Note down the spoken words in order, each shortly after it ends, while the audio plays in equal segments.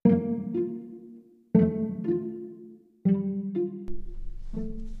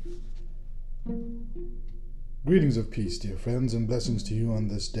Greetings of peace, dear friends, and blessings to you on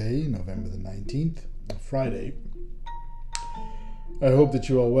this day, November the 19th, Friday. I hope that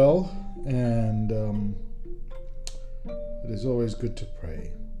you are well, and it is always good to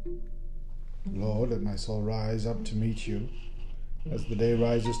pray. Lord, let my soul rise up to meet you, as the day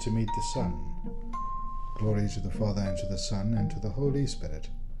rises to meet the sun. Glory to the Father, and to the Son, and to the Holy Spirit,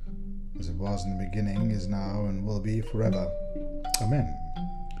 as it was in the beginning, is now, and will be forever. Amen.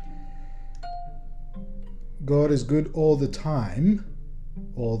 God is good all the time.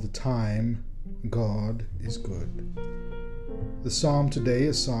 All the time, God is good. The psalm today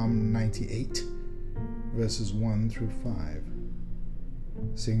is Psalm 98, verses 1 through 5.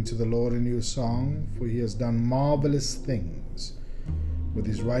 Sing to the Lord a new song, for he has done marvelous things. With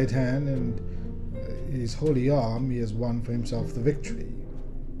his right hand and his holy arm, he has won for himself the victory.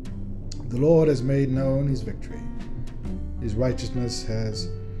 The Lord has made known his victory. His righteousness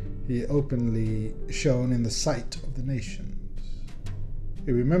has he openly shown in the sight of the nations.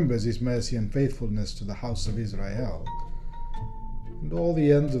 He remembers his mercy and faithfulness to the house of Israel. And all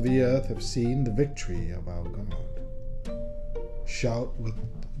the ends of the earth have seen the victory of our God. Shout with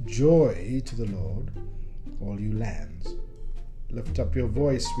joy to the Lord, all you lands. Lift up your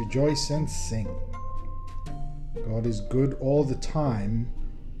voice, rejoice and sing. God is good all the time.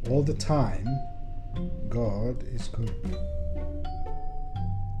 All the time, God is good.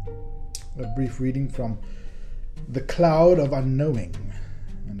 A brief reading from The Cloud of Unknowing,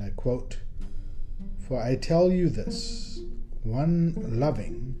 and I quote, "For I tell you this, one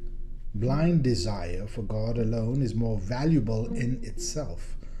loving, blind desire for God alone is more valuable in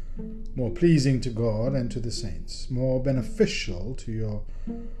itself, more pleasing to God and to the saints, more beneficial to your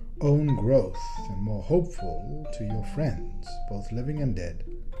own growth, and more hopeful to your friends, both living and dead,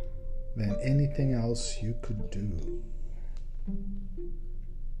 than anything else you could do."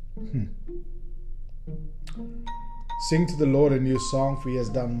 Sing to the Lord a new song, for he has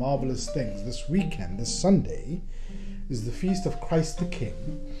done marvelous things. This weekend, this Sunday, is the feast of Christ the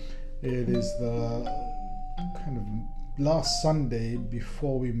King. It is the kind of last Sunday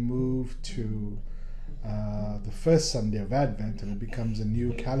before we move to the first Sunday of Advent, and it becomes a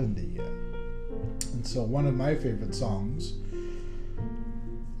new calendar year. And so one of my favorite songs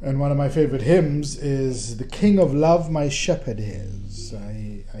and one of my favorite hymns is "The King of Love My Shepherd Is."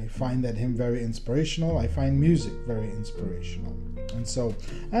 I find that hymn very inspirational. I find music very inspirational. And so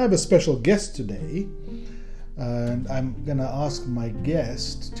I have a special guest today, and I'm going to ask my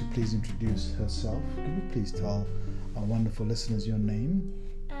guest to please introduce herself. Can you please tell our wonderful listeners your name?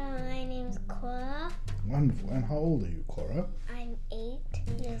 My name's Cora. Wonderful. And how old are you, Cora? I'm 8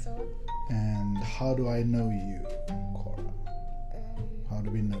 years old. And how do I know you, Cora? How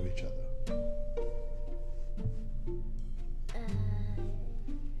do we know each other?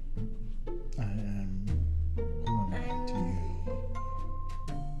 Who am I to you?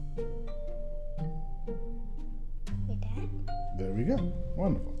 Your dad? There we go.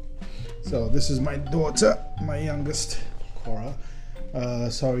 Wonderful. So this is my daughter, my youngest, Cora.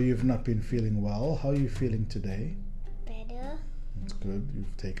 Sorry you've not been feeling well. How are you feeling today? Better. That's good.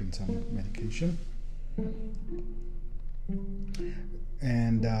 You've taken some medication.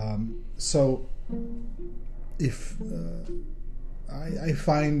 And so if I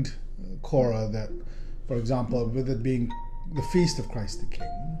find, Cora, that, for example, with it being the Feast of Christ the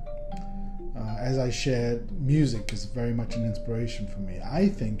King, as I shared, music is very much an inspiration for me. I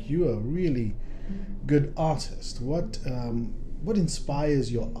think you are a really good artist. What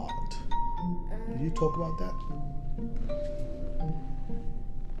inspires your art? Did you talk about that?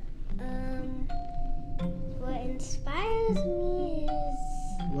 What inspires me is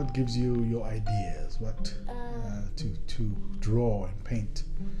What gives you your ideas? What to draw and paint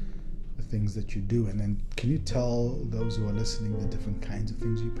the things that you do? And then can you tell those who are listening the different kinds of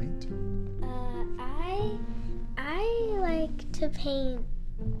things you paint? I like to paint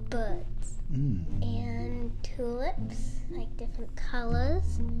birds and tulips, like different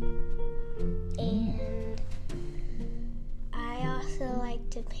colors, and I also like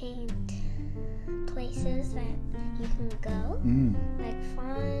to paint places that you can go, like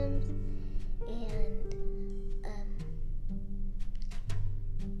farms and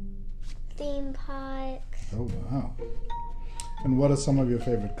theme parks. Oh, wow. And what are some of your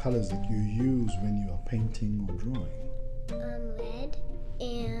favorite colors that you use when you are painting or drawing? Red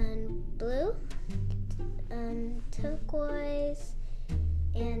and blue, turquoise,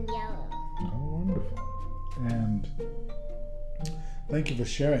 and yellow. Oh, wonderful. And thank you for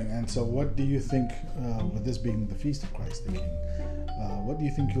sharing. And so what do you think, with this being the Feast of Christ the King, what do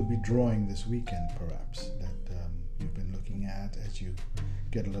you think you'll be drawing this weekend, perhaps, that you've been looking at as you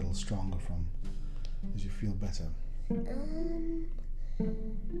get a little stronger from as you feel better?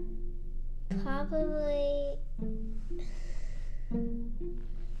 Probably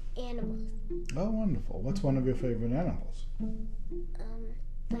animals. Oh, wonderful. What's one of your favorite animals?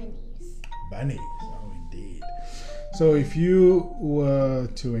 Bunnies. Bunnies. Oh, indeed. So if you were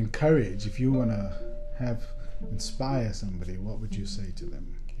to encourage, if you want to inspire somebody, what would you say to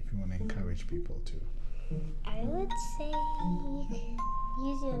them? If you want to encourage people to? I would say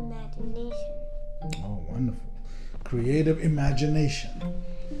use your imagination. Oh, wonderful. Creative imagination.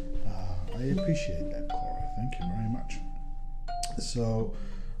 I appreciate that, Cora. Thank you very much. So,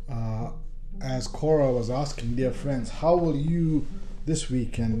 as Cora was asking, dear friends, how will you this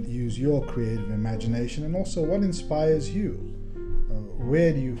weekend use your creative imagination, and also what inspires you?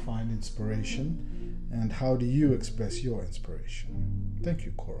 Where do you find inspiration, and how do you express your inspiration? Thank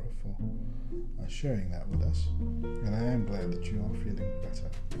you, Cora, for sharing that with us, and I am glad that you are feeling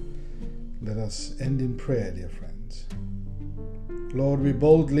better. Let us end in prayer, dear friends. Lord, we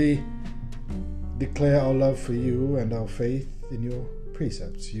boldly declare our love for you and our faith in your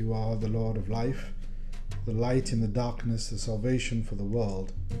precepts. You are the Lord of life, the light in the darkness, the salvation for the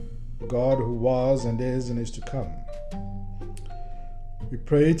world, God who was and is to come. We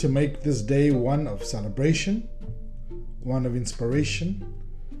pray to make this day one of celebration, one of inspiration,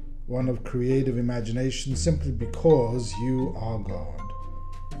 one of creative imagination, simply because you are God.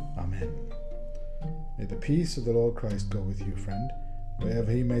 Amen. May the peace of the Lord Christ go with you, friend.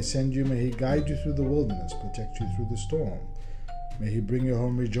 Wherever he may send you, may he guide you through the wilderness, protect you through the storm. May he bring you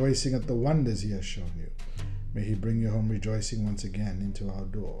home rejoicing at the wonders he has shown you. May he bring you home rejoicing once again into our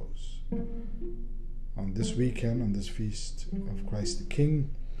doors. On this weekend, on this feast of Christ the King,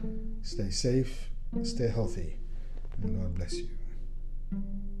 stay safe, stay healthy, and God bless you.